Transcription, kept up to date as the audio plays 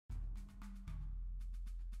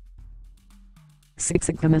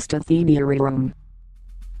Sixicamistetheniarium.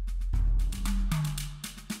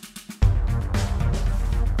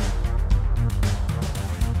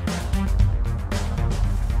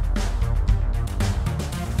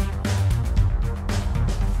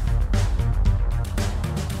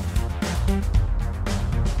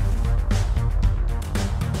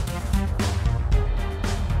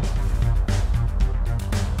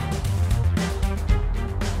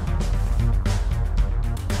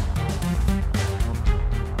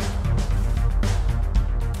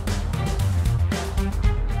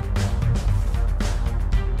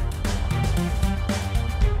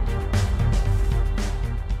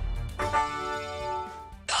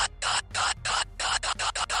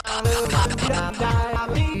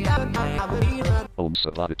 Om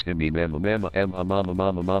Savatimi Mama Mama Emma Mama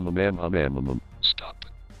Mama Mama Mama Mama. Stop.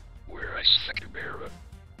 Where I secondary.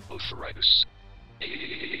 Arthritis.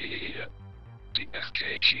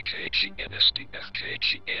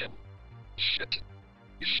 DFKGKGNSDFKGN. Shit.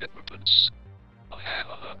 Shit weapons.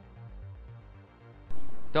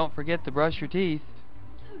 Don't forget to brush your teeth.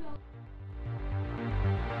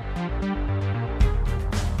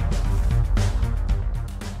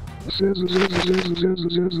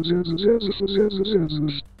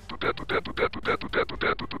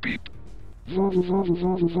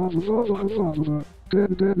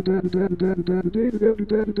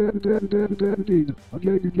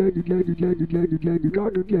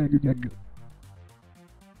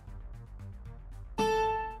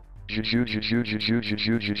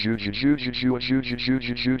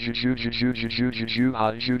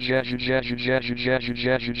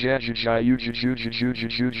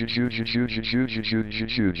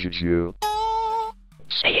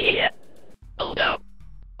 Say it. Hold up.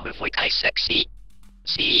 If we guys sexy.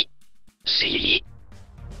 See.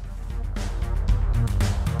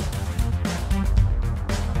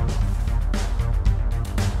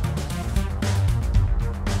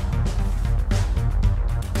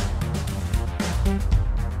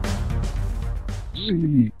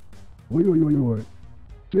 Oi, oi, oi, oi.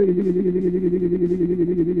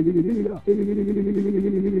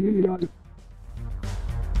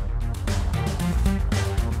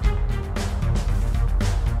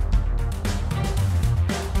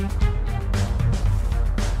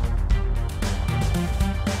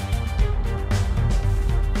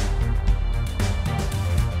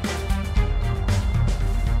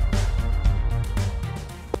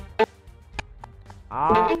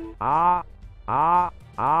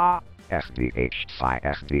 SDH Phi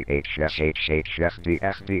SDH SHH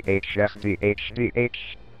SDH SDH SDH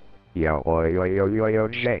Yo oi oi oi oi oi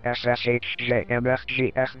J SSH J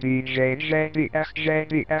MSG SDJ JDSJ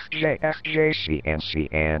DSJ SJ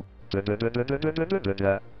CN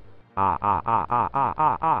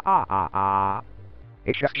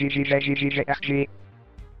HSGGJGGJSG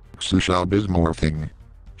Showbiz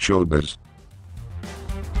Showbiz.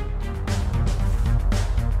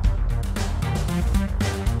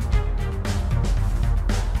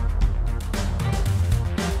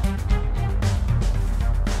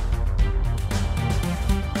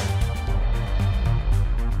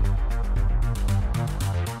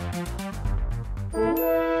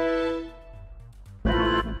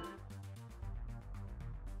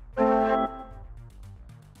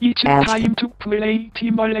 It's time to play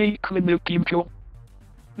팀알레이크 느낌표.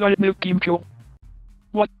 널 느낌표.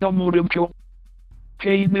 왔다 물음표.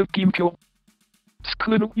 헤이 느낌표.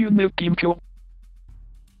 스크루유 느낌표.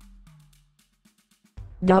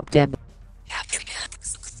 Dubdeb.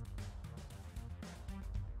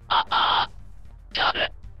 Got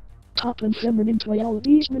it. Top and feminine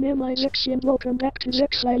pluralities minimization. Welcome back to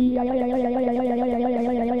Zex.